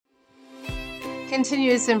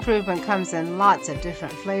Continuous improvement comes in lots of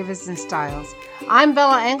different flavors and styles. I'm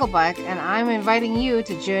Bella Engelbach, and I'm inviting you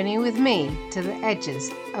to journey with me to the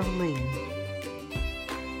edges of lean.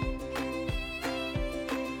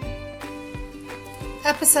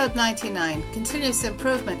 Episode 99, Continuous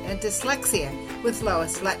Improvement in Dyslexia with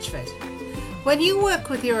Lois, Letchford. When you work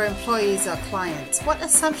with your employees or clients, what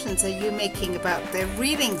assumptions are you making about their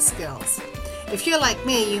reading skills? If you're like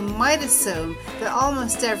me, you might assume that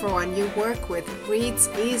almost everyone you work with reads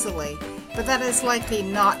easily, but that is likely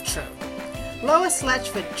not true. Lois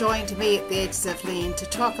Letchford joined me at the Edges of Lean to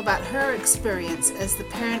talk about her experience as the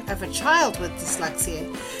parent of a child with dyslexia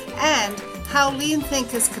and how lean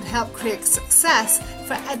thinkers can help create success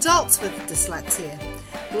for adults with dyslexia.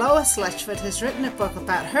 Lois Letchford has written a book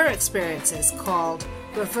about her experiences called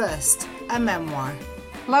Reversed, a memoir.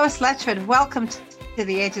 Lois Letchford, welcome to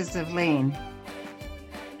the Edges of Lean.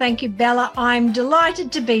 Thank you, Bella. I'm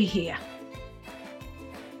delighted to be here.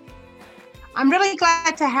 I'm really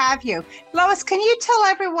glad to have you. Lois, can you tell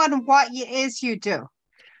everyone what it is you do?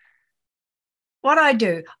 What I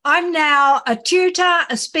do? I'm now a tutor,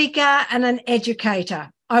 a speaker, and an educator.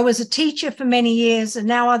 I was a teacher for many years, and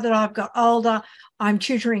now that I've got older, I'm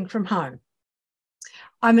tutoring from home.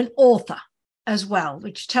 I'm an author as well,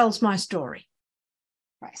 which tells my story.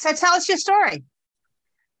 Right. So tell us your story.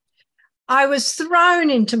 I was thrown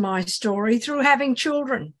into my story through having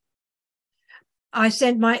children. I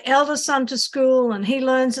sent my eldest son to school and he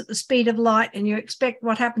learns at the speed of light, and you expect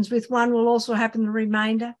what happens with one will also happen the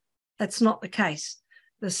remainder. That's not the case.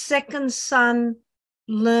 The second son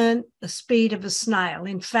learned the speed of a snail.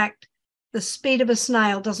 In fact, the speed of a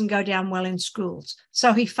snail doesn't go down well in schools.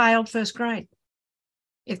 So he failed first grade.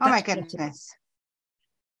 Oh my goodness.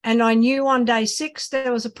 And I knew on day 6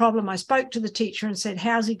 there was a problem. I spoke to the teacher and said,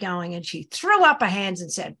 how's he going? And she threw up her hands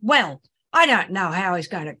and said, well, I don't know how he's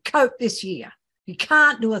going to cope this year. He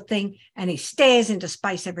can't do a thing and he stares into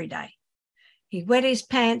space every day. He wet his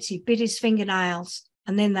pants, he bit his fingernails,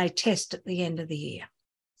 and then they test at the end of the year.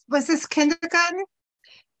 Was this kindergarten?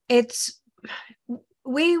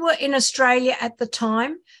 We were in Australia at the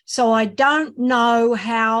time, so I don't know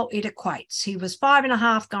how it equates. He was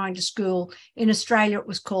 5.5 going to school. In Australia, it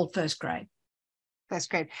was called first grade. First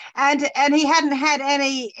grade. And he hadn't had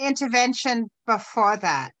any intervention before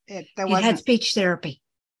that? He had speech therapy.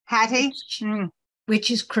 Had he? Which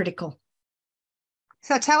is critical.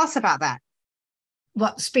 So tell us about that.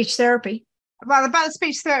 What, speech therapy? Well, about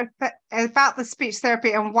the speech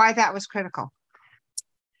therapy and why that was critical.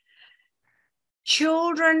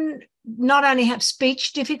 Children not only have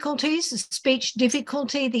speech difficulties,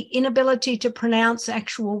 the inability to pronounce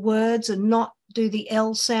actual words and not do the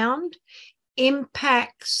L sound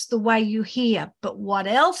impacts the way you hear. But what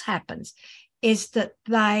else happens is that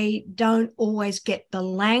they don't always get the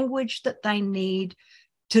language that they need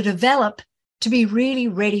to develop to be really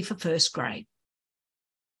ready for first grade.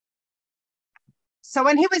 So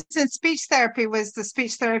when he was in speech therapy, was the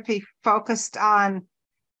speech therapy focused on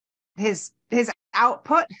his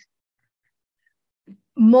output?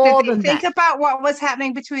 More than that. Think about what was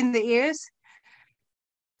happening between the ears?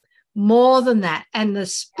 More than that. And the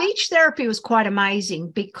speech therapy was quite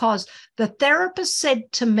amazing because the therapist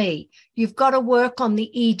said to me, you've got to work on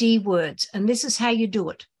the ED words, and this is how you do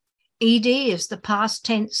it. ED is the past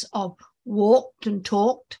tense of walked and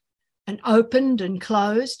talked and opened and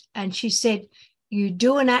closed. And she said, you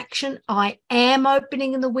do an action, I am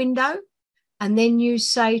opening the window, and then you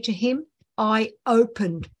say to him, I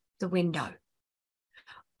opened the window.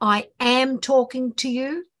 I am talking to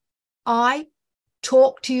you, I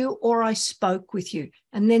talk to you, or I spoke with you.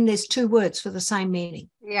 And then there's 2 words for the same meaning.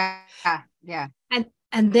 Yeah. And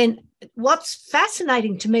then what's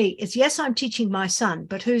fascinating to me is, yes, I'm teaching my son,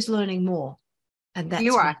 but who's learning more? And that's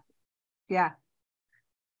you are. Me. Yeah.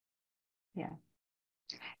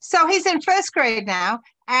 So he's in first grade now,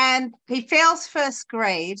 and he fails first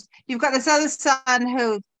grade. You've got this other son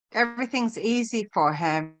who everything's easy for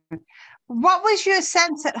him. What was your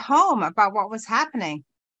sense at home about what was happening?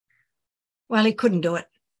 Well, he couldn't do it.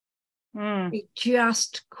 He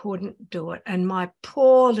just couldn't do it. And my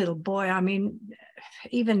poor little boy, I mean,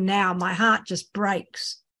 even now, my heart just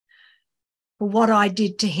breaks for what I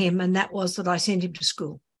did to him, and that was that I sent him to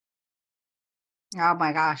school. Oh,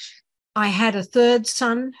 my gosh. I had a third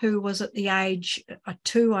son who was at the age of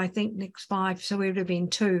 2, I think, next 5, so we would have been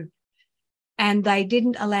 2. And they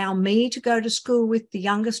didn't allow me to go to school with the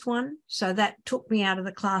youngest one, so that took me out of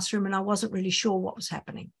the classroom, and I wasn't really sure what was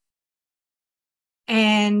happening.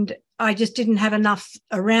 And I just didn't have enough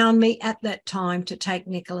around me at that time to take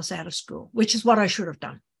Nicholas out of school, which is what I should have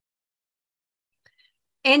done.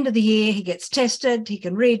 End of the year, he gets tested. He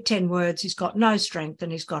can read 10 words. He's got no strength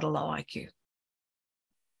and he's got a low IQ.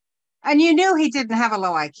 And you knew he didn't have a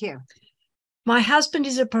low IQ. My husband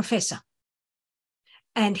is a professor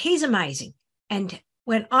and he's amazing. And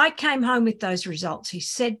when I came home with those results, he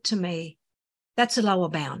said to me, that's a lower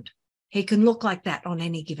bound. He can look like that on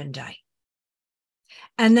any given day.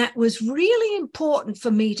 And that was really important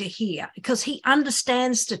for me to hear because he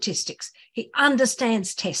understands statistics. He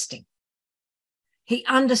understands testing. He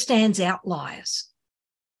understands outliers.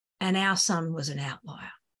 And our son was an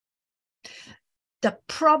outlier. The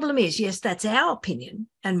problem is, yes, that's our opinion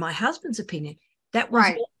and my husband's opinion. That was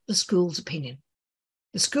not the school's opinion.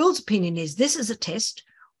 The school's opinion is this is a test.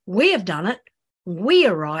 We have done it. We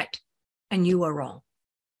are right. And you are wrong.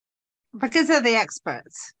 Because they're the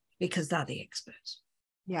experts. Because they're the experts.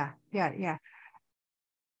 Yeah.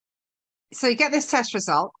 So you get this test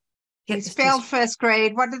result. He's failed first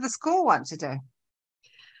grade. What did the school want to do?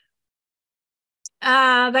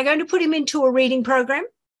 They're going to put him into a reading program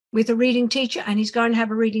with a reading teacher, and he's going to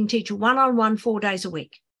have a reading teacher one-on-one 4 days a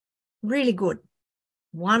week. Really good.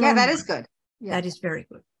 One-on-one. Yeah, that is good. Yeah. That is very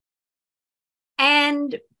good.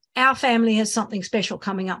 And our family has something special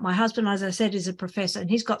coming up. My husband, as I said, is a professor, and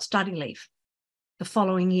he's got study leave the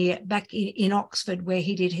following year back in Oxford where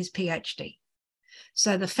he did his PhD.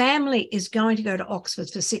 So the family is going to go to Oxford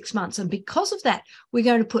for 6 months. And because of that, we're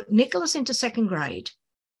going to put Nicholas into second grade.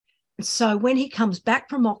 So when he comes back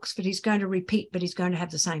from Oxford, he's going to repeat, but he's going to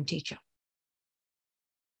have the same teacher.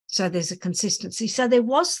 So there's a consistency. So there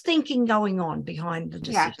was thinking going on behind the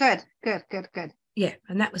decision. Yeah, good. Yeah,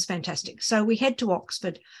 and that was fantastic. So we head to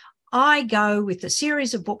Oxford. I go with a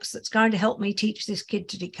series of books that's going to help me teach this kid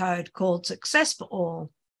to decode called Success for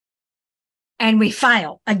All. And we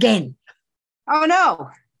fail again. Oh, no.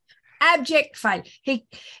 Abject fail.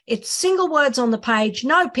 It's single words on the page,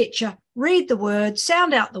 no picture. Read the word,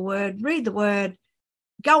 sound out the word, read the word,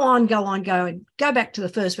 go on, and go back to the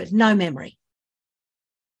first word, no memory.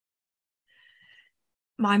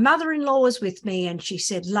 My mother-in-law was with me and she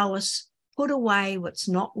said, Lois, put away what's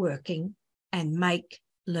not working and make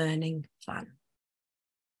learning fun.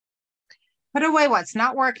 Put away what's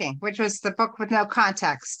not working, which was the book with no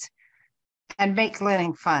context, and make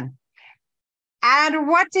learning fun. And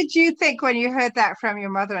what did you think when you heard that from your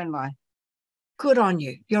mother-in-law? Good on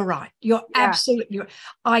you. You're right. You're absolutely right.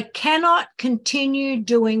 I cannot continue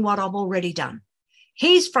doing what I've already done.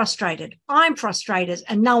 He's frustrated. I'm frustrated,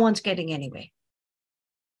 and no one's getting anywhere.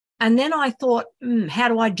 And then I thought, how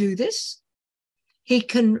do I do this? He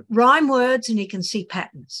can rhyme words and he can see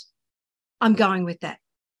patterns. I'm going with that.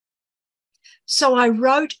 So I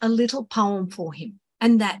wrote a little poem for him.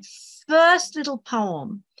 And that first little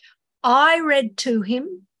poem I read to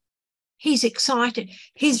him. He's excited.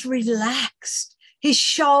 He's relaxed. His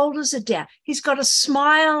shoulders are down. He's got a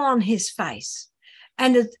smile on his face.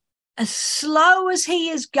 And as slow as he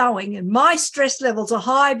is going, and my stress levels are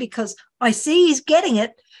high because I see he's getting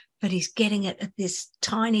it, but he's getting it at this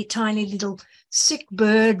tiny, tiny little sick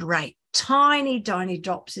bird rate. Tiny, tiny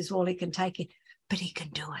drops is all he can take in, but he can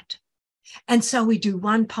do it. And so we do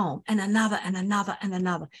one poem and another and another and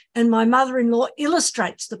another. And my mother-in-law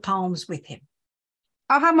illustrates the poems with him.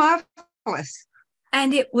 Oh, how marvelous.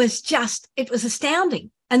 And it was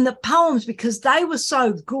astounding. And the poems, because they were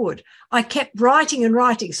so good, I kept writing and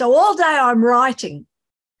writing. So all day I'm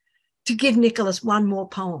to give Nicholas one more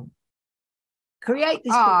poem. Create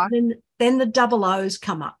this book. Then the double O's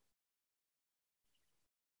come up.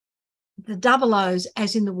 The double O's,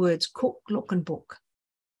 as in the words cook, look, and book.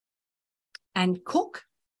 And Cook,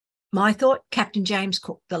 my thought, Captain James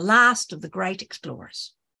Cook, the last of the great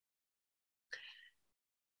explorers.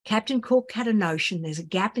 Captain Cook had a notion there's a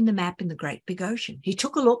gap in the map in the great big ocean. He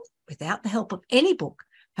took a look without the help of any book,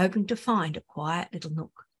 hoping to find a quiet little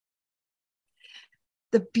nook.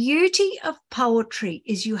 The beauty of poetry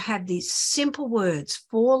is you have these simple words,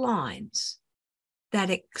 4 lines, that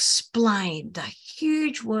explain the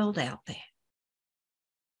huge world out there.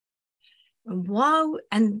 And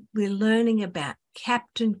we're learning about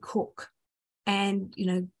Captain Cook. And,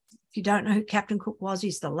 if you don't know who Captain Cook was,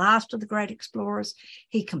 he's the last of the great explorers.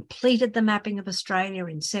 He completed the mapping of Australia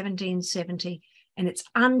in 1770, and it's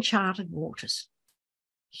uncharted waters.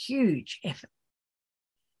 Huge effort.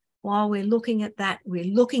 While we're looking at that, we're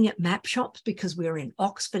looking at map shops because we're in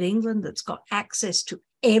Oxford, England, that's got access to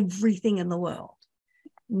everything in the world.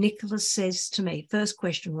 Nicholas says to me, first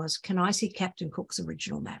question was, can I see Captain Cook's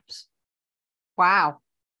original maps? Wow.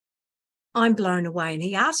 I'm blown away. And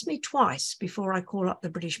he asked me twice before I call up the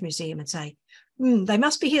British Museum and say, they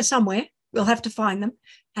must be here somewhere. We'll have to find them.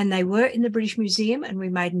 And they were in the British Museum, and we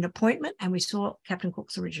made an appointment and we saw Captain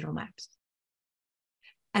Cook's original maps.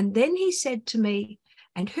 And then he said to me,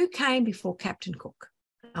 and who came before Captain Cook?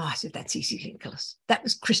 Oh, I said, that's easy, Nicholas. That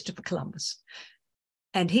was Christopher Columbus.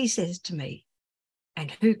 And he says to me, and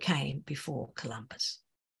who came before Columbus?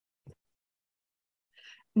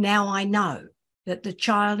 Now I know that the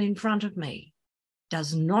child in front of me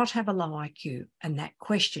does not have a low IQ, and that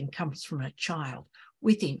question comes from a child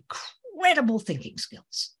with incredible thinking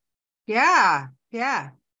skills. Yeah,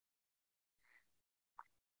 yeah.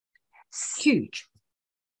 Huge.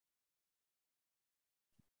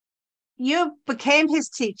 You became his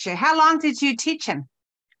teacher. How long did you teach him?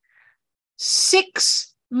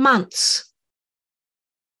 6 months.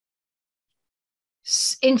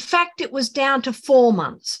 In fact, it was down to 4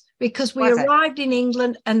 months because we arrived in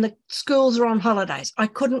England and the schools are on holidays. I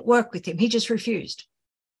couldn't work with him. He just refused.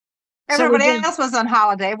 Everybody else was on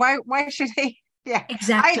holiday. Why should he? Yeah,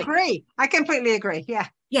 exactly. I agree. I completely agree. Yeah.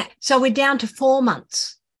 Yeah. So we're down to 4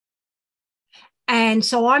 months. And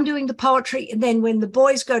so I'm doing the poetry. And then when the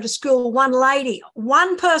boys go to school,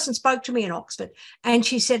 one person spoke to me in Oxford and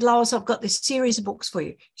she said, Lois, I've got this series of books for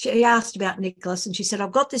you. She asked about Nicholas and she said,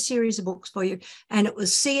 I've got this series of books for you. And it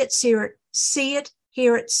was see it,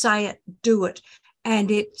 hear it, say it, do it.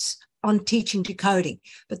 And it's on teaching decoding.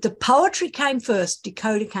 But the poetry came first,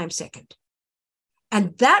 decoding came second.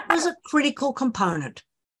 And that was a critical component,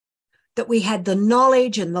 that we had the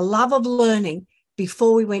knowledge and the love of learning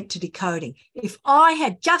before we went to decoding. If I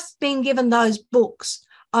had just been given those books,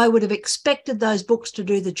 I would have expected those books to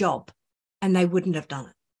do the job, and they wouldn't have done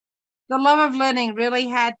it. The love of learning really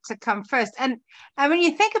had to come first. And when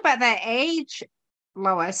you think about that age,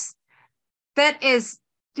 Lois, that is,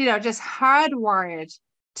 just hardwired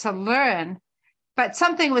to learn, but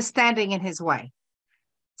something was standing in his way.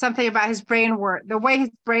 Something about his brain work, the way his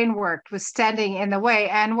brain worked was standing in the way.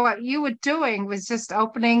 And what you were doing was just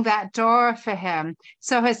opening that door for him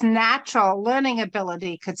so his natural learning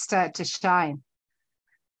ability could start to shine.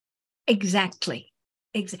 Exactly.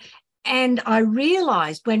 And I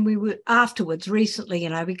realized when we were afterwards recently,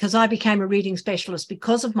 because I became a reading specialist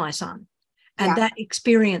because of my son, and that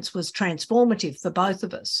experience was transformative for both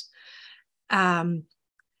of us.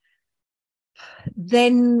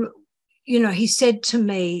 Then he said to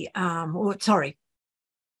me,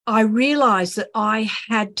 I realized that I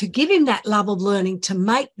had to give him that love of learning to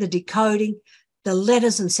make the decoding, the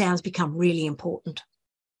letters and sounds become really important.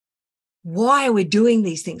 Why are we doing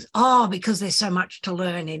these things? Oh, because there's so much to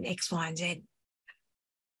learn in X, Y, and Z.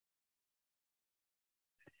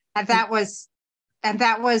 And that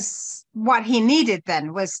was what he needed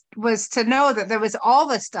then, was to know that there was all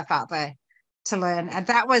this stuff out there to learn. And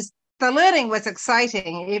the learning was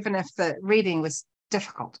exciting, even if the reading was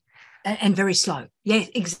difficult. And very slow. Yeah,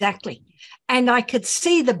 exactly. And I could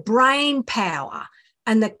see the brain power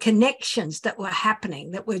and the connections that were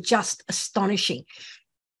happening that were just astonishing.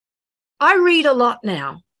 I read a lot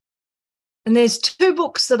now, and there's 2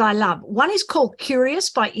 books that I love. One is called Curious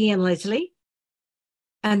by Ian Leslie,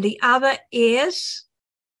 and the other is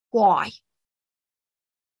Why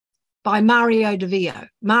by Mario Livio.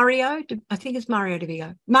 I think it's Mario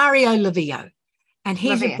Livio. Mario Livio, and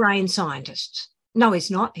he's a brain scientist. No,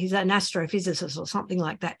 he's not. He's an astrophysicist or something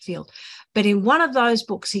like that field. But in one of those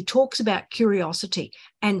books, he talks about curiosity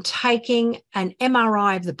and taking an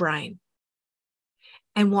MRI of the brain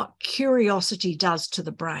and what curiosity does to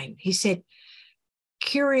the brain. He said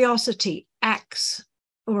curiosity acts,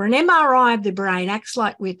 or an MRI of the brain acts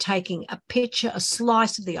like we're taking a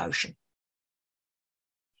slice of the ocean.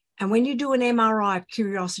 And when you do an MRI of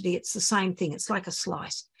curiosity, it's the same thing. It's like a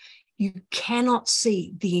slice. You cannot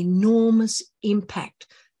see the enormous impact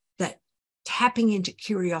that tapping into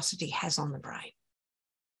curiosity has on the brain.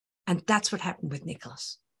 And that's what happened with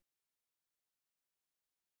Nicholas.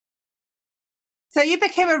 So you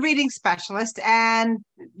became a reading specialist, and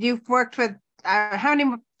you've worked with, how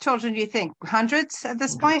many children do you think? Hundreds at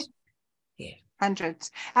this point? Yeah.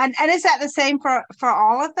 Hundreds. And is that the same for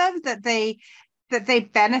all of them, that they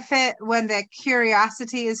benefit when their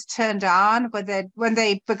curiosity is turned on, when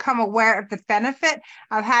they become aware of the benefit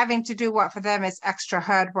of having to do what for them is extra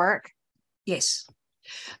hard work? Yes.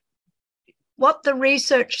 What the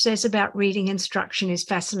research says about reading instruction is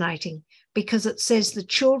fascinating, because it says the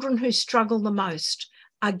children who struggle the most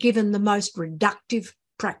are given the most reductive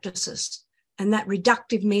practices. And that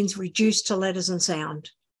reductive means reduced to letters and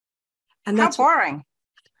sound. And that's how boring.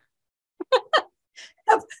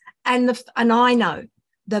 And I know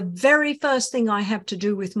the very first thing I have to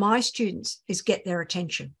do with my students is get their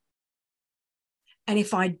attention. And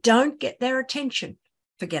if I don't get their attention,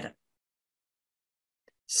 forget it.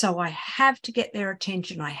 So I have to get their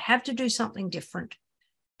attention. I have to do something different.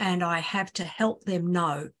 And I have to help them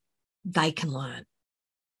know they can learn.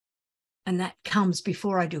 And that comes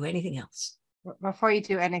before I do anything else. Before you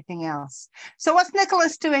do anything else. So what's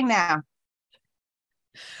Nicholas doing now?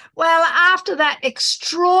 Well, after that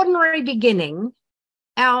extraordinary beginning,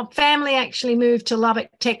 our family actually moved to Lubbock,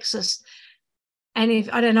 Texas. And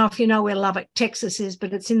I don't know if you know where Lubbock, Texas is,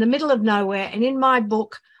 but it's in the middle of nowhere. And in my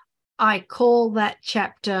book, I call that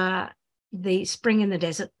chapter The Spring in the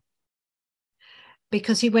Desert,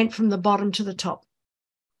 because he went from the bottom to the top.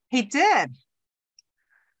 He did?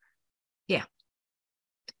 Yeah.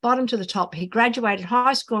 Bottom to the top. He graduated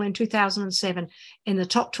high school in 2007 in the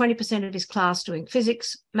top 20% of his class, doing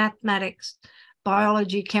physics, mathematics,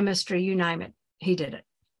 biology, chemistry, you name it. He did it.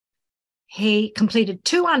 He completed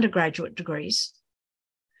 2 undergraduate degrees,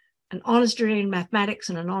 an honours degree in mathematics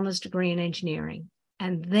and an honours degree in engineering.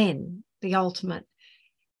 And then the ultimate,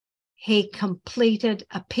 he completed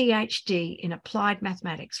a PhD in applied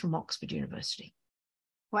mathematics from Oxford University.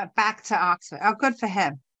 Went back to Oxford. Oh, good for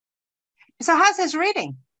him. So how's his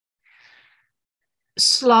reading?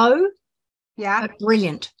 Slow, yeah, but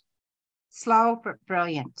brilliant. Slow, but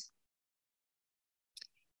brilliant.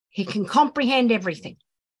 He can comprehend everything.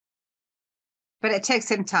 But it takes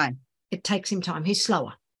him time. It takes him time. He's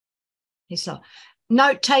slower.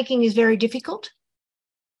 Note-taking is very difficult.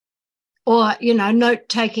 Or,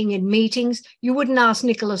 note-taking in meetings. You wouldn't ask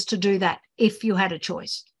Nicholas to do that if you had a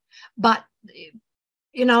choice. But,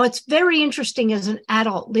 it's very interesting as an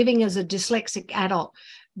adult, living as a dyslexic adult,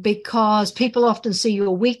 because people often see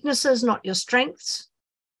your weaknesses, not your strengths.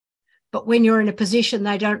 But when you're in a position,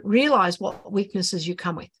 they don't realize what weaknesses you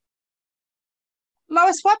come with.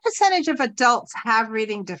 Lois, what percentage of adults have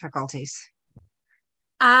reading difficulties?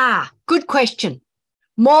 Good question.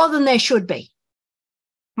 More than there should be.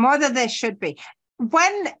 More than there should be.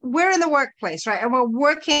 When we're in the workplace, right, and we're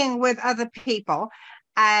working with other people,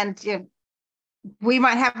 and we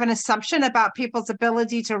might have an assumption about people's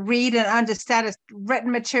ability to read and understand a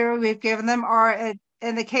written material we've given them, or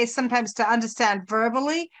in the case sometimes to understand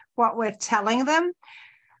verbally what we're telling them.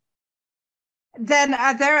 Then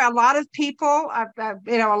are there a lot of people, a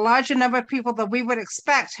larger number of people that we would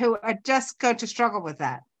expect who are just going to struggle with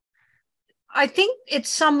that? I think it's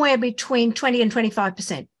somewhere between 20 and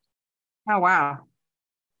 25%. Oh, wow.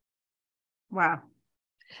 Wow.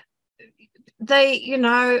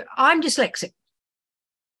 I'm dyslexic.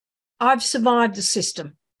 I've survived the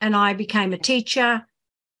system and I became a teacher.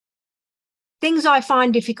 Things I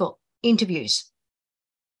find difficult, interviews.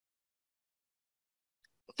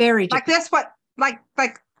 Very difficult. Like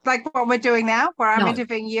this, like what we're doing now, where I'm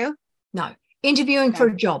interviewing you? No. Interviewing for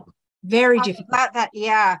a job. Very difficult.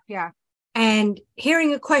 Yeah. And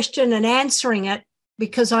hearing a question and answering it,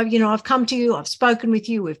 because I've come to you, I've spoken with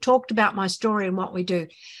you, we've talked about my story and what we do.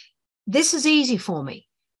 This is easy for me.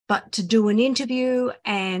 But to do an interview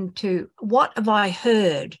and to what have I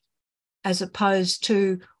heard as opposed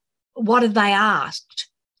to what have they asked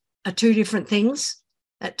are 2 different things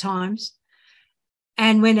at times.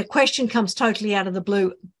 And when a question comes totally out of the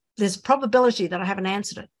blue, there's a probability that I haven't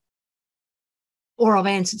answered it or I've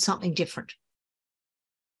answered something different.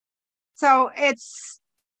 So it's,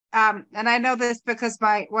 and I know this because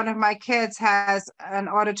one of my kids has an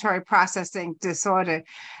auditory processing disorder,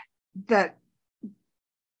 that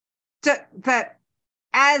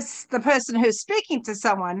as the person who's speaking to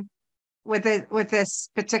someone with this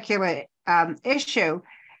particular issue,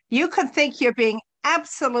 you could think you're being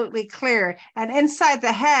absolutely clear, and inside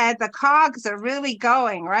the head the cogs are really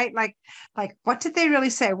going, right? Like what did they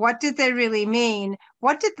really say? What did they really mean?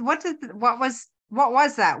 What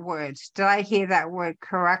was that word? Did I hear that word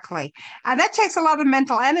correctly? And that takes a lot of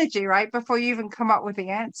mental energy, right, before you even come up with the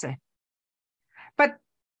answer. But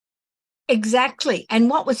exactly.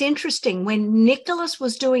 And what was interesting, when Nicholas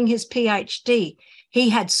was doing his PhD, he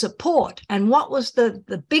had support. And what was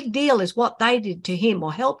the big deal is what they did to him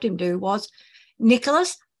or helped him do was,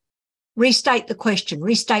 Nicholas, restate the question,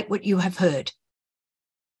 restate what you have heard.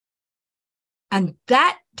 And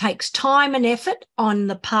that takes time and effort on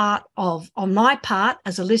my part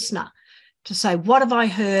as a listener to say, what have I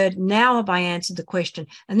heard? Now have I answered the question?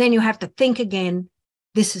 And then you have to think again,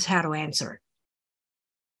 this is how to answer it.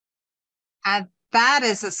 And that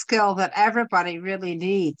is a skill that everybody really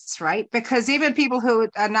needs, right? Because even people who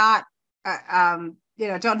are not,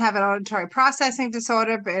 don't have an auditory processing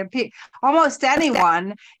disorder, but almost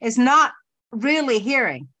anyone is not really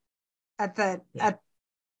hearing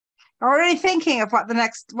already thinking of what the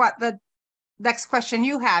next question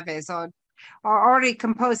you have is, or already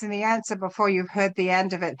composing the answer before you've heard the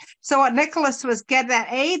end of it. So what Nicholas was that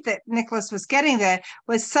aid that Nicholas was getting there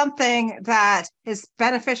was something that is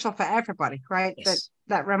beneficial for everybody, right? Yes.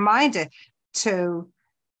 That reminder to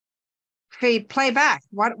feed playback.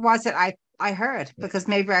 What was it I heard? Because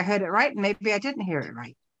maybe I heard it right and maybe I didn't hear it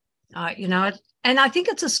right. And I think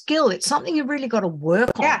it's a skill. It's something you've really got to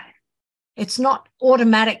work on. Yeah. It's not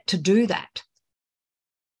automatic to do that.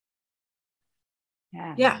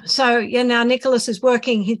 Yeah. So now Nicholas is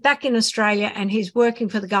working. He's back in Australia and he's working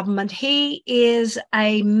for the government. He is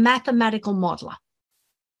a mathematical modeler.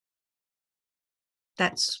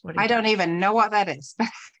 That's what I don't even know what that is.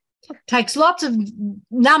 Takes lots of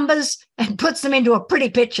numbers and puts them into a pretty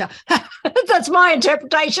picture. That's my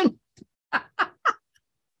interpretation.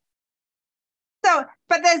 So,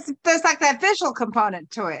 but there's like that visual component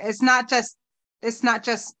to it. It's not just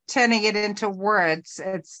turning it into words.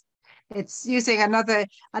 It's using another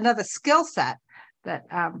skill set that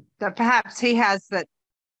perhaps he has that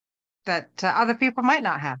other people might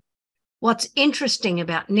not have. What's interesting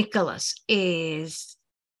about Nicholas is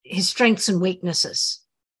his strengths and weaknesses.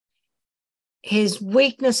 His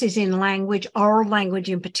weakness is in language, oral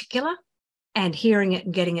language in particular, and hearing it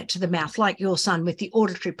and getting it to the mouth, like your son with the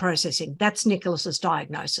auditory processing. That's Nicholas's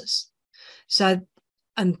diagnosis. So,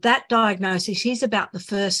 and that diagnosis, he's about the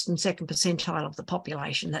first and second percentile of the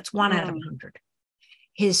population. That's 1 out of 100.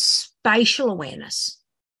 His spatial awareness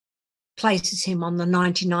places him on the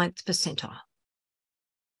 99th percentile.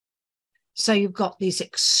 So you've got this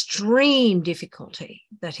extreme difficulty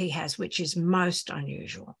that he has, which is most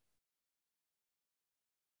unusual.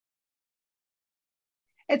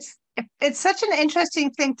 It's such an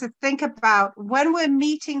interesting thing to think about when we're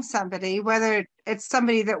meeting somebody, whether it's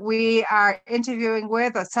somebody that we are interviewing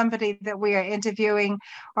with or somebody that we are interviewing,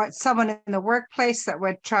 or it's someone in the workplace that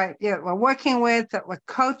we're working with, that we're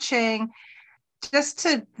coaching, just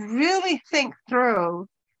to really think through,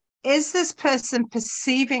 is this person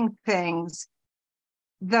perceiving things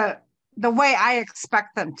the way I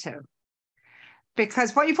expect them to?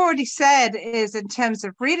 Because what you've already said is, in terms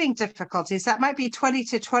of reading difficulties, that might be 20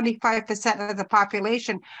 to 25% of the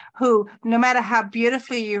population who, no matter how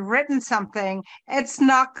beautifully you've written something, it's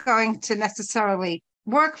not going to necessarily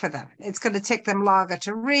work for them. It's going to take them longer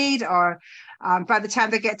to read, or by the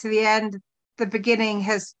time they get to the end, the beginning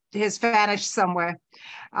has vanished somewhere.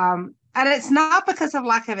 And it's not because of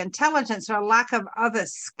lack of intelligence or lack of other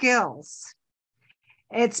skills.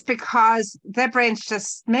 It's because their brain's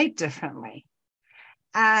just made differently.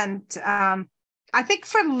 And I think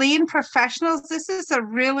for lean professionals, this is a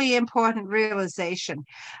really important realization.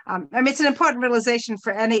 It's an important realization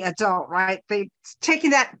for any adult, right? Taking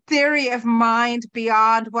that theory of mind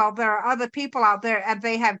beyond, well, there are other people out there and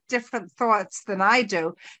they have different thoughts than I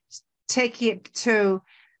do. Taking it to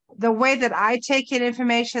the way that I take in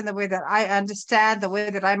information, the way that I understand, the way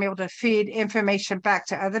that I'm able to feed information back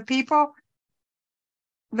to other people.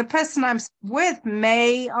 The person I'm with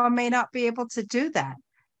may or may not be able to do that.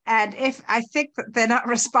 And if I think that they're not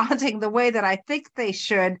responding the way that I think they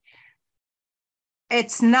should,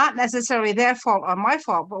 it's not necessarily their fault or my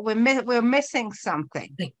fault, but we're missing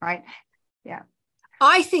something, right? Yeah.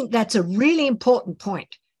 I think that's a really important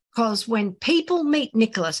point, because when people meet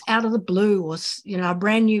Nicholas out of the blue, or a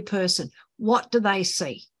brand new person, what do they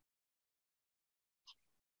see?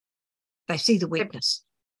 They see the weakness.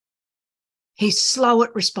 He's slow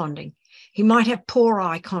at responding. He might have poor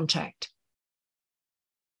eye contact.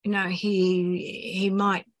 He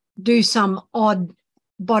might do some odd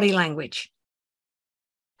body language.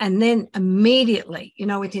 And then immediately,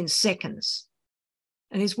 within seconds,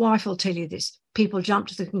 and his wife will tell you this, people jump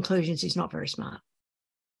to the conclusions he's not very smart.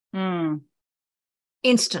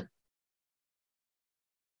 Instant.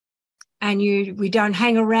 And we don't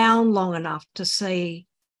hang around long enough to see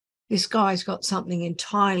this guy's got something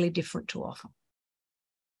entirely different to offer.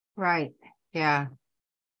 Right. Yeah.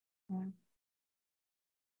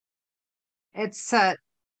 It's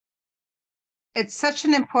such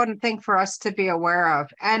an important thing for us to be aware of.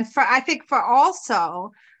 And I think for us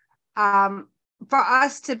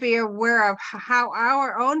to be aware of how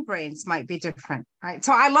our own brains might be different, right?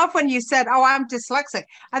 So I love when you said, oh, I'm dyslexic.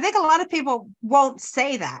 I think a lot of people won't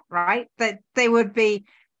say that, right? That they would be,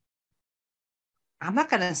 I'm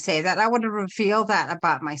not going to say that. I want to reveal that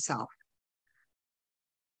about myself.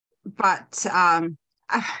 But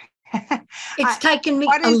it's taken me.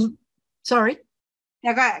 Sorry.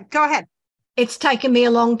 No, go ahead. It's taken me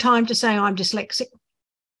a long time to say I'm dyslexic,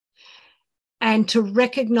 and to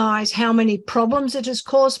recognize how many problems it has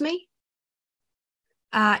caused me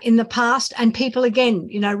in the past. And people, again,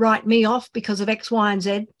 write me off because of X, Y, and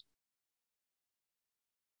Z.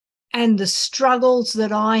 And the struggles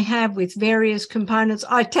that I have with various components.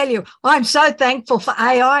 I tell you, I'm so thankful for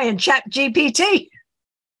AI and Chat GPT.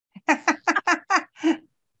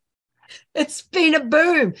 It's been a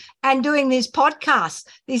boom. And doing these podcasts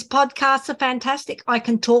are fantastic. I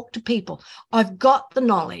can talk to people. I've got the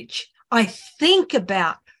knowledge. I think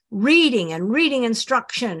about reading and reading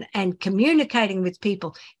instruction and communicating with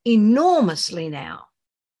people enormously now.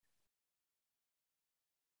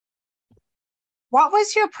 What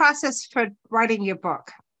was your process for writing your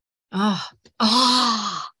book? I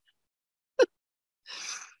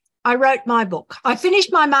wrote my book. I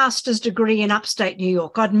finished my master's degree in upstate New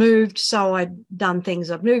York. I'd moved, so I'd done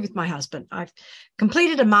things. I've moved with my husband. I've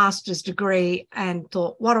completed a master's degree and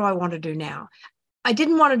thought, what do I want to do now? I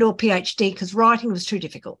didn't want to do a PhD because writing was too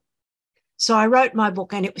difficult. So I wrote my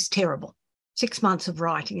book and it was terrible. 6 months of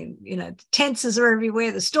writing and, the tenses are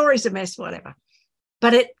everywhere. The story's a mess, whatever.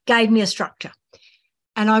 But it gave me a structure.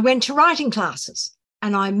 And I went to writing classes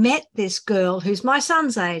and I met this girl who's my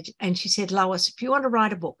son's age. And she said, Lois, if you want to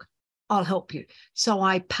write a book, I'll help you. So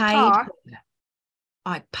I paid her.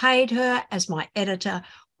 I paid her as my editor.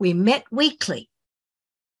 We met weekly.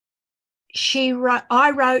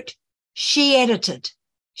 I wrote, she edited,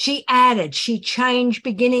 she added, she changed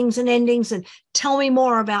beginnings and endings and tell me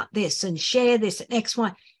more about this and share this and X,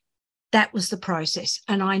 Y. That was the process.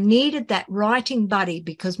 And I needed that writing buddy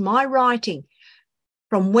because my writing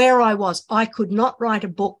from where I was, I could not write a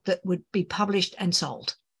book that would be published and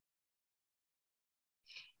sold.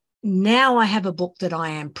 Now I have a book that I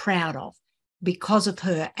am proud of because of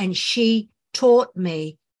her, and she taught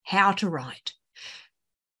me how to write.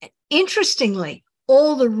 Interestingly,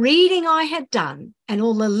 all the reading I had done and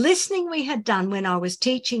all the listening we had done when I was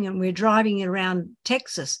teaching and we were driving around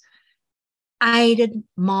Texas aided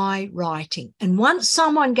my writing. And once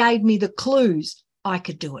someone gave me the clues, I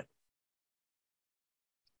could do it.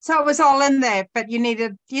 So it was all in there, but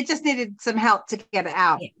you just needed some help to get it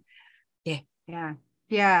out.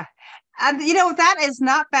 Yeah. And that is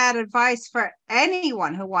not bad advice for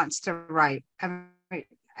anyone who wants to write. I mean,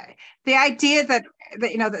 the idea that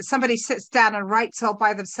somebody sits down and writes all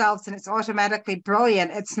by themselves and it's automatically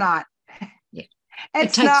brilliant, it's not. Yeah.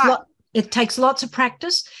 It takes lots of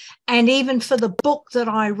practice. And even for the book that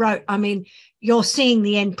I wrote, I mean, you're seeing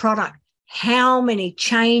the end product. How many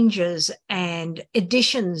changes and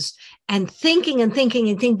additions and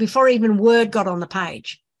thinking before even word got on the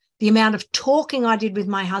page. The amount of talking I did with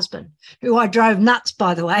my husband, who I drove nuts,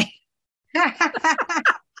 by the way.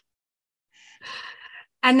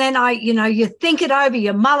 And then you think it over,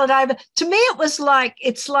 you mull it over. To me, it's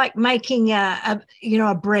like making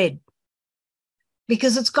a bread,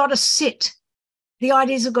 because it's got to sit. The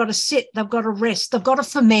ideas have got to sit. They've got to rest. They've got to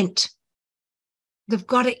ferment. They've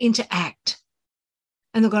got to interact,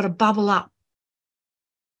 and they've got to bubble up.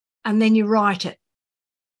 And then you write it.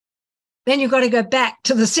 Then you've got to go back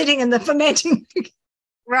to the sitting and the fermenting.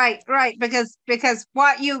 Right. Because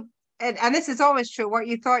what you, and this is always true, what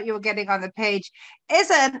you thought you were getting on the page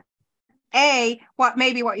isn't what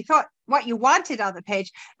you wanted on the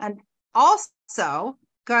page. And also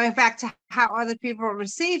going back to how other people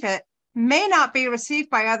receive it may not be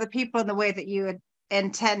received by other people in the way that you had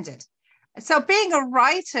intended. So being a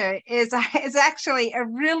writer is actually a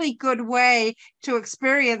really good way to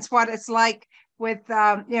experience what it's like with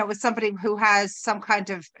somebody who has some kind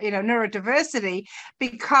of neurodiversity,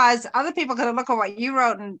 because other people are going to look at what you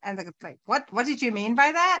wrote and they're like, what did you mean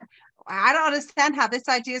by that? I don't understand how this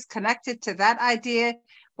idea is connected to that idea.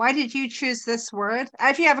 Why did you choose this word?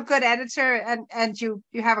 If you have a good editor and you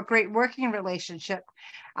have a great working relationship,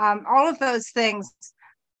 all of those things,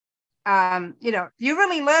 you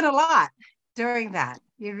really learn a lot doing that.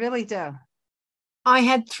 You really do. I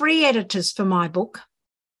had 3 editors for my book.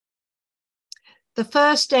 The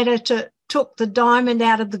first editor took the diamond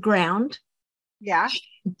out of the ground. Yeah.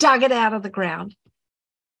 Dug it out of the ground.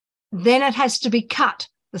 Then it has to be cut.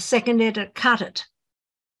 The second editor cut it.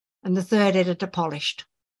 And the third editor polished.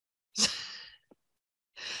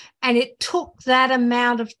 And it took that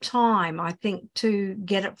amount of time, I think, to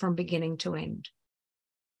get it from beginning to end.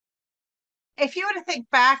 If you were to think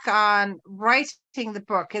back on writing the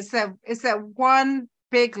book, is there one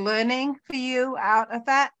big learning for you out of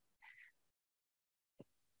that?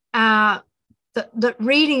 That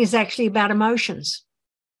reading is actually about emotions.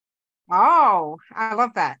 Oh, I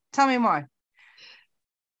love that. Tell me more.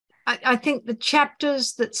 I think the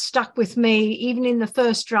chapters that stuck with me, even in the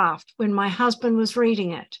first draft, when my husband was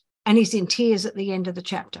reading it, and he's in tears at the end of the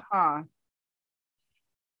chapter. Oh.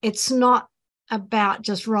 It's not about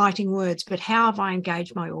just writing words, but how have I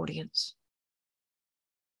engaged my audience?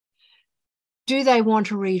 Do they want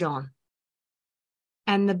to read on?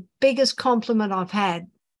 And the biggest compliment I've had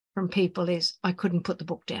from people is, I couldn't put the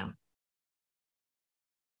book down.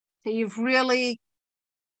 So you've really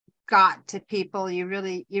got to people.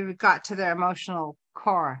 You got to their emotional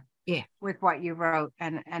core. Yeah. With what you wrote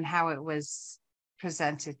and how it was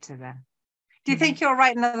presented to them. Do you think you'll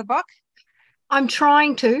write another book? I'm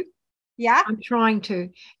trying to. Yeah. I'm trying to.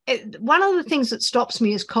 One of the things that stops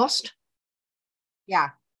me is cost. Yeah.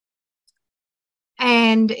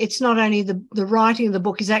 And it's not only the writing of the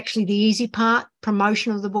book is actually the easy part.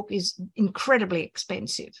 Promotion of the book is incredibly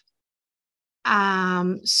expensive.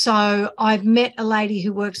 So I've met a lady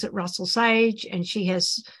who works at Russell Sage, and she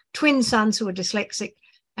has twin sons who are dyslexic,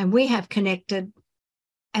 and we have connected,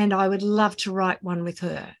 and I would love to write one with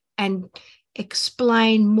her and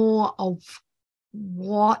explain more of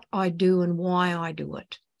what I do and why I do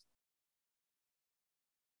it.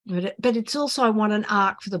 But it's also, I want an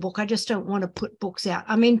arc for the book. I just don't want to put books out.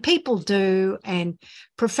 I mean, people do, and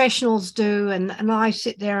professionals do, and I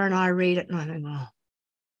sit there and I read it and I think, oh.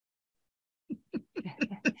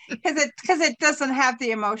 Because it doesn't have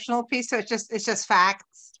the emotional piece, so it's just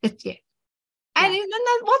facts. Yeah. And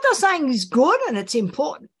what they're saying is good and it's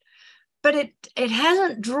important, but it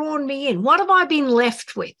hasn't drawn me in. What have I been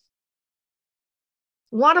left with?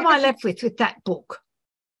 What have I left with that book?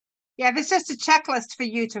 Yeah, if it's just a checklist for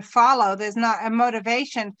you to follow, there's not a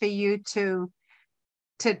motivation for you to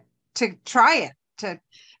try it.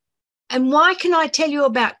 And why can I tell you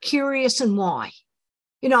about Curious and Why?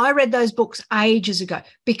 You know, I read those books ages ago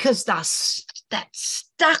because that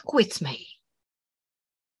stuck with me.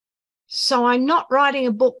 So I'm not writing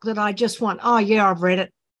a book that I just want, oh, yeah, I've read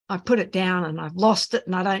it. I put it down and I've lost it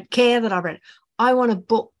and I don't care that I read it. I want a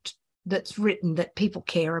book that's written that people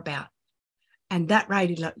care about. And that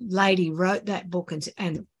lady wrote that book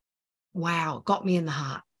and wow, got me in the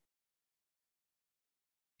heart.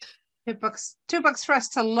 Two books for us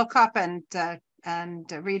to look up and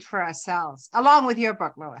read for ourselves, along with your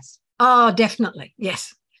book, Lois. Oh, definitely.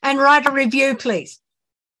 Yes. And write a review, please.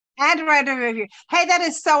 And write a review. Hey, that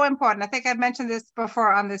is so important. I think I've mentioned this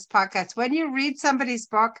before on this podcast. When you read somebody's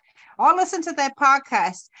book or listen to their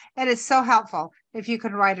podcast, it is so helpful if you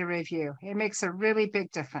can write a review. It makes a really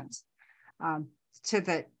big difference to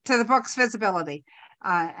the book's visibility,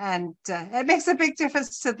 and it makes a big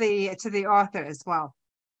difference to the author as well.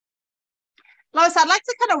 Lois, I'd like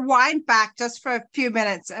to kind of wind back just for a few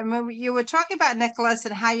minutes. And when you were talking about Nicholas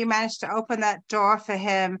and how you managed to open that door for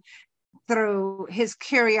him through his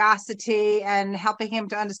curiosity and helping him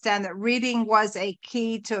to understand that reading was a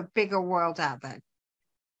key to a bigger world out there.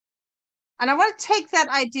 And I want to take that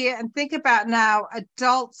idea and think about now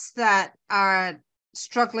adults that are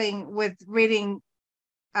struggling with reading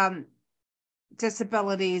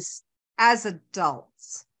disabilities as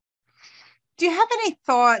adults. Do you have any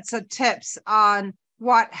thoughts or tips on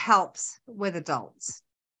what helps with adults?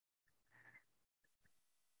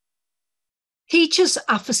 Teachers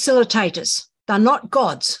are facilitators. They're not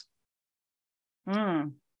gods.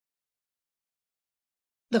 The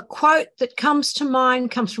quote that comes to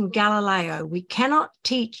mind comes from Galileo. We cannot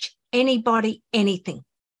teach anybody anything.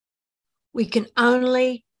 We can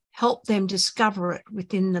only help them discover it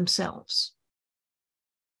within themselves.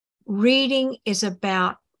 Reading is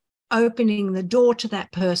about opening the door to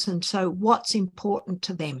that person. So what's important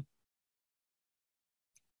to them?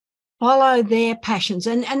 Follow their passions.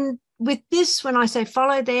 And with this, when I say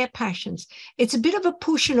follow their passions, it's a bit of a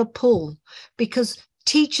push and a pull because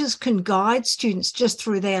teachers can guide students just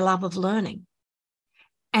through their love of learning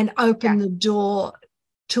and open the door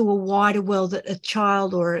to a wider world that a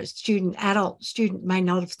child or a adult student may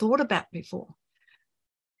not have thought about before.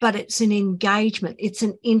 But it's an engagement. It's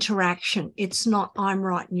an interaction. It's not I'm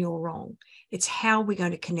right and you're wrong. It's how we're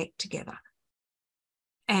going to connect together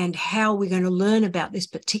and how we're going to learn about this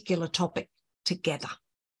particular topic together.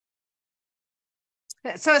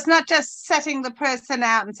 So it's not just setting the person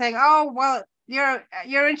out and saying, oh, well,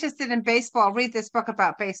 you're interested in baseball. Read this book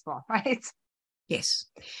about baseball, right? Yes.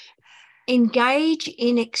 Engage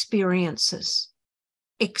in experiences.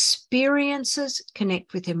 Experiences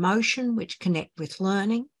connect with emotion, which connect with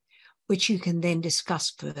learning, which you can then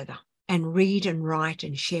discuss further and read and write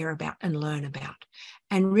and share about and learn about.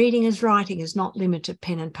 And reading as writing is not limited to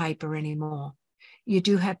pen and paper anymore. You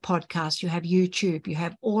do have podcasts, you have YouTube, you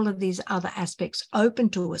have all of these other aspects open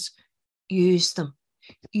to us. Use them.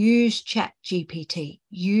 Use ChatGPT.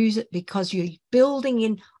 Use it because you're building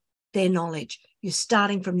in their knowledge. You're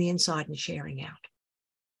starting from the inside and sharing out.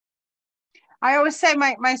 I always say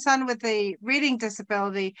my son with the reading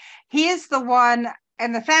disability, he is the one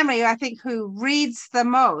in the family, I think, who reads the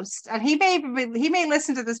most. And he may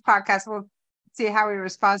listen to this podcast. We'll see how he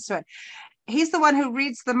responds to it. He's the one who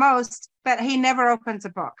reads the most, but he never opens a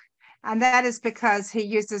book. And that is because he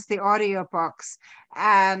uses the audiobooks.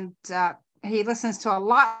 And he listens to a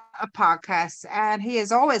lot of podcasts, and he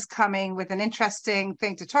is always coming with an interesting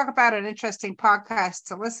thing to talk about, an interesting podcast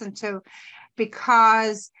to listen to,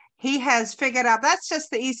 because he has figured out that's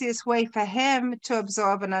just the easiest way for him to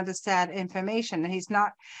absorb and understand information. And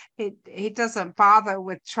he doesn't bother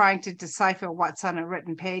with trying to decipher what's on a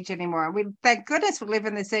written page anymore. Thank goodness we live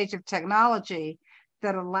in this age of technology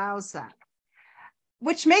that allows that.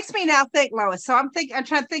 Which makes me now think, Lois. So I'm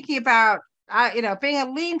thinking about being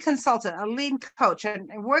a lean consultant, a lean coach,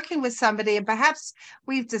 and working with somebody, and perhaps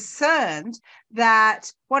we've discerned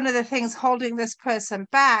that one of the things holding this person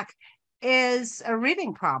back is a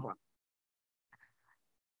reading problem.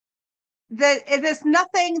 There's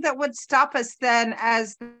nothing that would stop us then,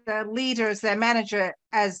 as the leader, as their manager,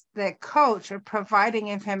 as their coach, of providing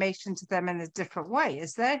information to them in a different way,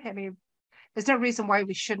 is there? I mean, there's no reason why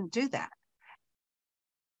we shouldn't do that.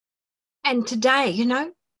 And today,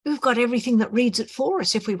 we've got everything that reads it for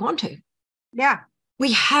us if we want to. Yeah.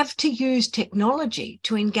 We have to use technology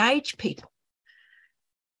to engage people.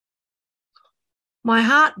 My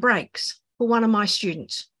heart breaks for one of my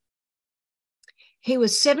students. He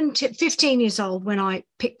was 15 years old when I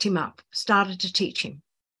picked him up, started to teach him,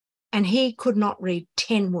 and he could not read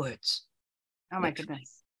 10 words. Oh, my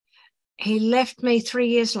goodness. He left me 3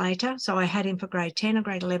 years later, so I had him for grade 10, and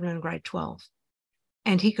grade 11 and grade 12.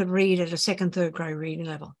 And he could read at a second, third grade reading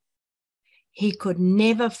level. He could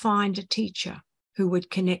never find a teacher who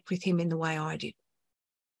would connect with him in the way I did.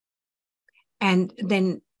 And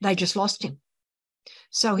then they just lost him.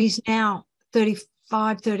 So he's now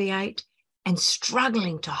 35, 38 and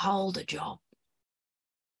struggling to hold a job.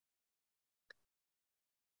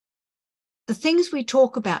 The things we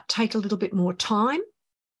talk about take a little bit more time.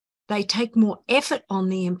 They take more effort on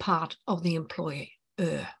the part of the employer.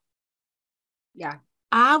 Yeah.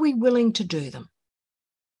 Are we willing to do them?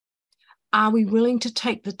 Are we willing to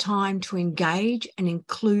take the time to engage and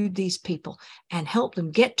include these people and help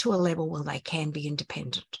them get to a level where they can be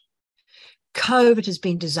independent? COVID has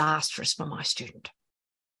been disastrous for my student.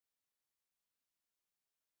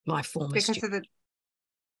 My former student.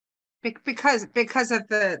 Because of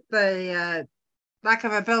the lack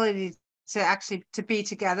of ability to be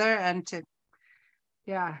together and to,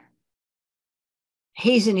 yeah.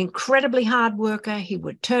 He's an incredibly hard worker. He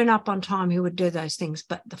would turn up on time. He would do those things.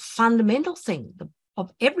 But the fundamental thing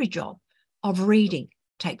of every job of reading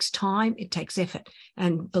takes time. It takes effort.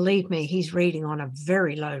 And believe me, he's reading on a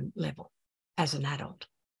very low level as an adult.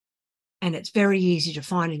 And it's very easy to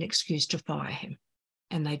find an excuse to fire him.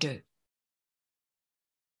 And they do.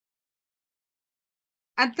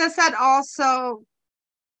 And does that also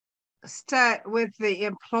start with the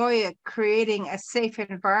employer creating a safe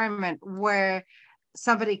environment where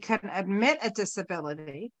somebody can admit a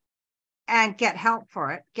disability and get help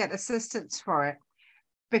for it, get assistance for it?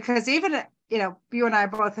 Because even, you and I are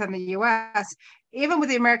both in the US, even with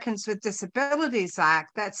the Americans with Disabilities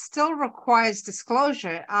Act, that still requires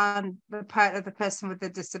disclosure on the part of the person with the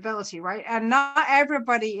disability, right? And not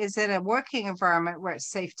everybody is in a working environment where it's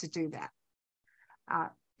safe to do that. I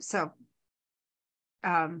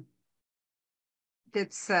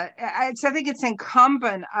think it's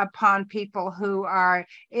incumbent upon people who are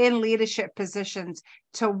in leadership positions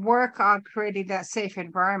to work on creating that safe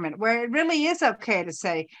environment where it really is okay to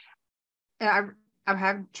say, I'm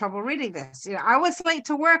having trouble reading this. I was late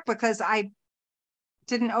to work because I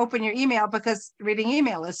didn't open your email because reading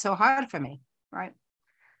email is so hard for me, right?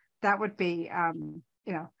 That would be,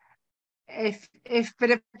 if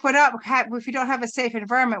you don't have a safe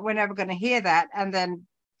environment, we're never going to hear that. And then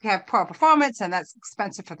have poor performance, and that's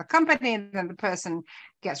expensive for the company, and then the person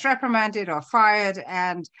gets reprimanded or fired,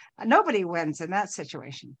 and nobody wins in that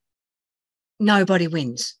situation. Nobody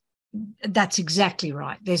wins. That's exactly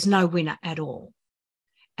right. There's no winner at all.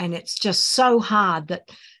 And it's just so hard that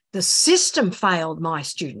the system failed my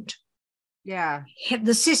student. Yeah.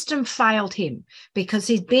 The system failed him because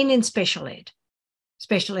he'd been in special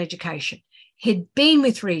education. He'd been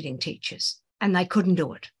with reading teachers and they couldn't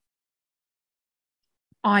do it.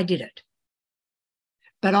 I did it.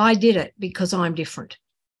 But I did it because I'm different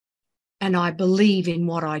and I believe in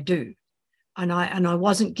what I do. And I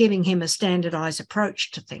wasn't giving him a standardized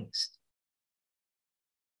approach to things.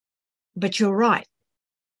 But you're right.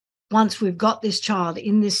 Once we've got this child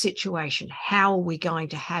in this situation, how are we going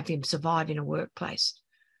to have him survive in a workplace?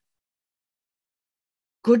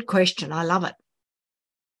 Good question. I love it.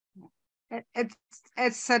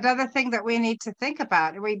 It's another thing that we need to think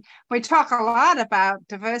about. We talk a lot about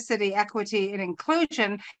diversity, equity, and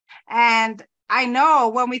inclusion. And I know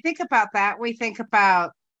when we think about that, we think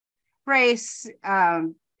about race,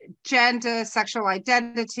 gender, sexual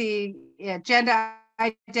identity, gender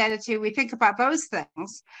identity, we think about those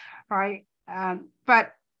things, right?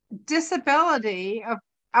 But disability,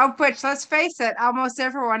 of which, let's face it, almost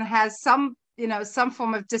everyone has some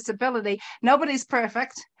form of disability. Nobody's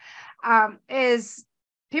perfect. Is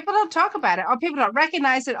people don't talk about it, or people don't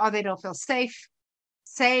recognize it, or they don't feel safe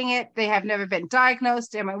saying it. They have never been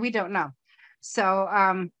diagnosed. I mean, we don't know.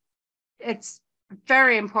 So it's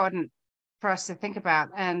very important for us to think about.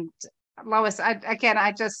 And Lois,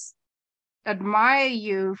 I just admire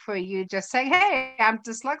you for you just saying, hey, I'm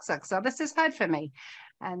dyslexic, so this is hard for me.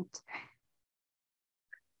 And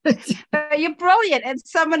you're brilliant in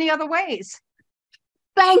so many other ways.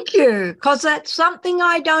 Thank you, because that's something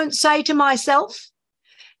I don't say to myself.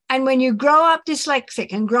 And when you grow up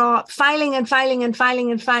dyslexic and grow up failing and failing and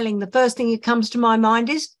failing and failing, the first thing that comes to my mind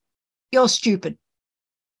is, you're stupid.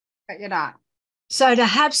 But you're not. So to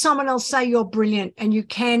have someone else say you're brilliant and you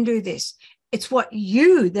can do this, it's what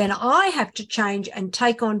then I have to change and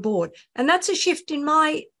take on board. And that's a shift in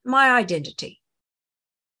my identity.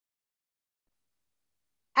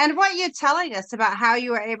 And what you're telling us about how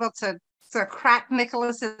you were able to sort of crack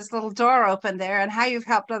Nicholas's little door open there, and how you've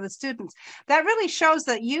helped other students, that really shows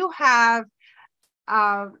that you have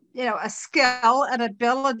a skill, an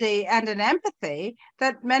ability, and an empathy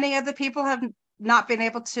that many other people have not been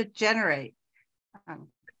able to generate.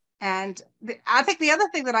 I think the other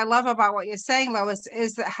thing that I love about what you're saying, Lois,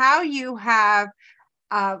 is that how you have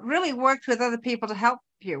really worked with other people to help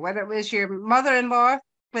you, whether it was your mother-in-law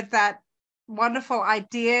with that wonderful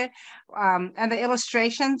idea, and the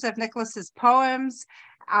illustrations of Nicholas's poems,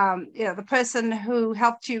 the person who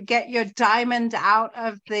helped you get your diamond out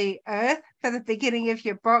of the earth for the beginning of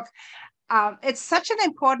your book. It's such an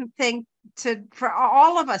important thing for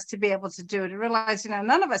all of us to be able to do, to realize,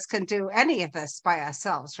 none of us can do any of this by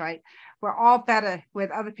ourselves, right? We're all better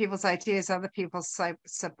with other people's ideas, other people's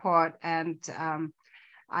support. And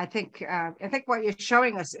I think what you're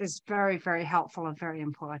showing us is very, very helpful and very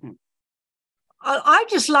important. I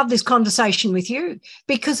just love this conversation with you,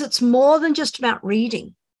 because it's more than just about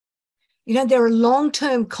reading. There are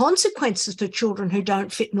long-term consequences for children who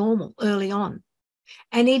don't fit normal early on.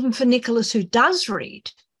 And even for Nicholas, who does read,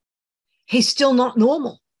 he's still not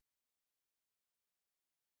normal.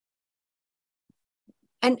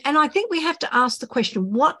 And I think we have to ask the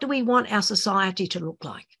question, what do we want our society to look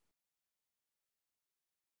like?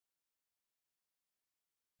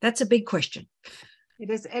 That's a big question. It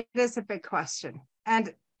is a big question.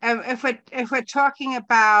 And if we're talking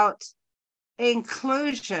about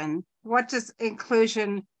inclusion, what does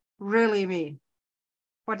inclusion really mean?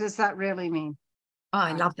 What does that really mean? Oh,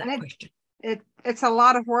 I love that question. It's a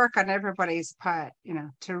lot of work on everybody's part,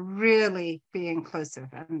 to really be inclusive.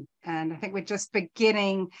 And I think we're just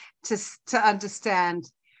beginning to understand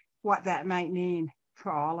what that might mean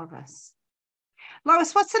for all of us.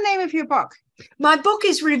 Lois, what's the name of your book? My book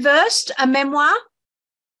is Reversed, a memoir,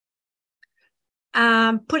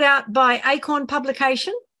 put out by Acorn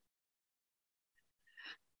Publication.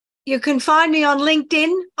 You can find me on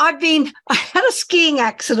LinkedIn. I had a skiing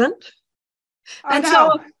accident.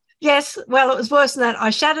 So, yes, well, it was worse than that. I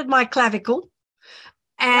shattered my clavicle,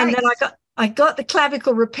 and then I got the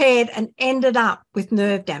clavicle repaired and ended up with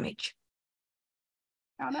nerve damage.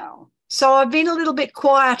 Oh, no. So I've been a little bit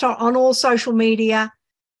quieter on all social media,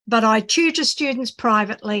 but I tutor students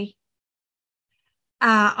privately.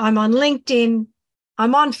 I'm on LinkedIn,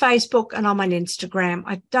 I'm on Facebook, and I'm on Instagram.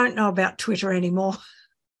 I don't know about Twitter anymore.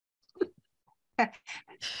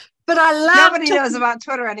 But I love Nobody knows about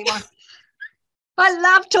Twitter anymore. I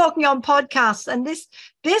love talking on podcasts, and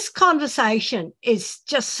this conversation is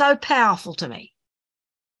just so powerful to me.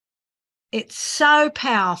 It's so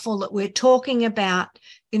powerful that we're talking about,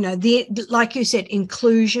 like you said,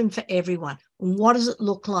 inclusion for everyone. And what does it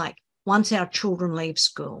look like once our children leave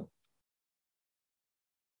school?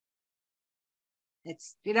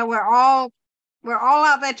 It's, we're all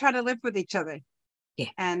out there trying to live with each other. Yeah.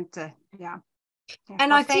 And yeah.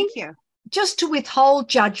 And I think thank you. Just to withhold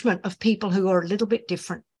judgment of people who are a little bit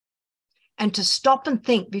different, and to stop and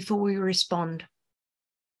think before we respond.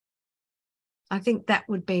 I think that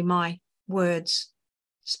would be my words.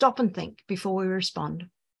 Stop and think before we respond.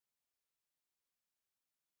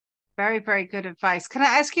 Very, very good advice. Can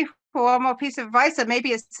I ask you for one more piece of advice? And maybe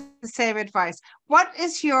it's the same advice. What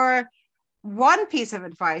is your one piece of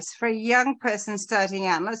advice for a young person starting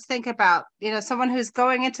out? Let's think about, someone who's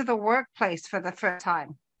going into the workplace for the first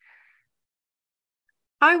time.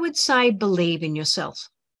 I would say believe in yourself.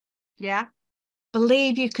 Yeah.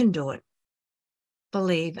 Believe you can do it.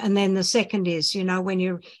 Believe. And then the second is, when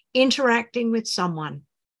you're interacting with someone,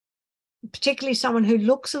 particularly someone who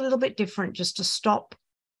looks a little bit different, just to stop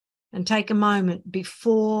and take a moment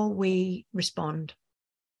before we respond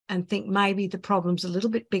and think maybe the problem's a little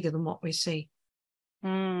bit bigger than what we see.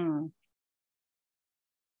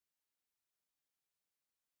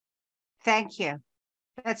 Thank you.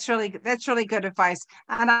 That's really good advice.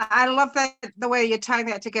 And I love that the way you're tying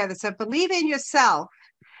that together. So believe in yourself,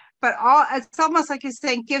 but it's almost like you're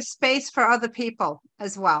saying give space for other people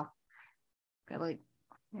as well. Really,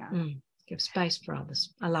 yeah. Give space for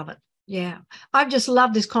others. I love it. Yeah. I just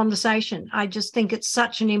love this conversation. I just think it's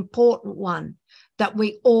such an important one that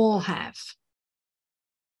we all have.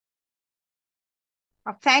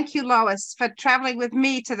 Well, thank you, Lois, for traveling with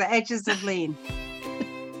me to the edges of lean.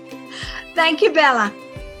 Thank you, Bella.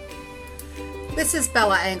 This is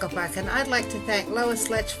Bella Engelbach, and I'd like to thank Lois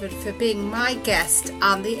Letchford for being my guest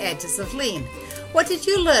on the Edges of Lean. What did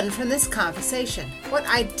you learn from this conversation? What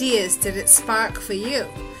ideas did it spark for you?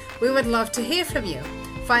 We would love to hear from you.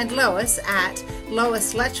 Find Lois at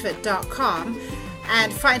loisletchford.com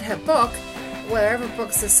and find her book wherever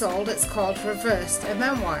books are sold. It's called Reversed, a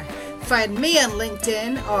memoir. Find me on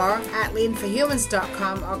LinkedIn or at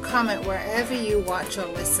leanforhumans.com or comment wherever you watch or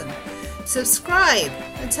listen. Subscribe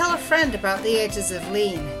and tell a friend about the Edges of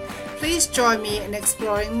Lean. Please join me in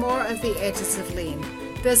exploring more of the Edges of Lean.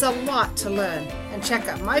 There's a lot to learn, and check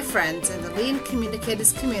out my friends in the Lean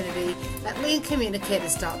Communicators community at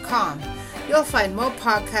leancommunicators.com. You'll find more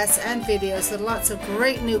podcasts and videos with lots of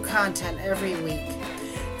great new content every week.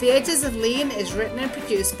 The Edges of Lean is written and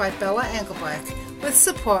produced by Bella Engelbach with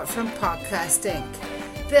support from Podcast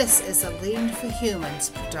Inc. This is a Lean for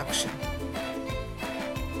Humans production.